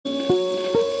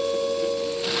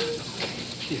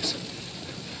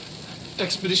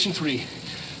Expedition 3.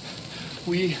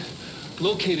 We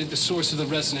located the source of the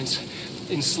resonance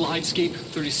in Slidescape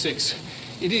 36.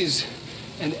 It is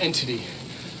an entity,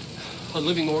 a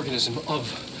living organism of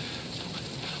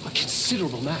a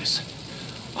considerable mass.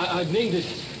 I've named it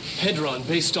Edrón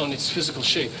based on its physical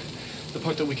shape, the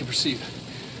part that we can perceive.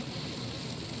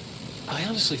 I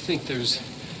honestly think there's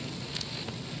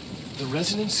the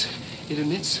resonance it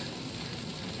emits,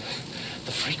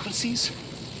 the frequencies.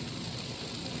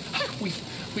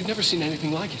 We've never seen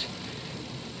anything like it.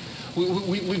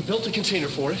 We built a container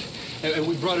for it, and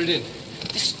we brought it in.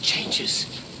 This changes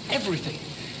everything.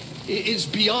 It's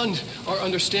beyond our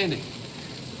understanding.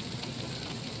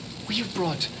 We have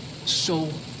brought so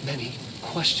many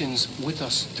questions with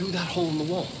us through that hole in the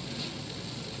wall.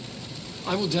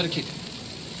 I will dedicate.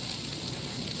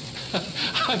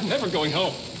 I'm never going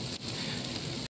home.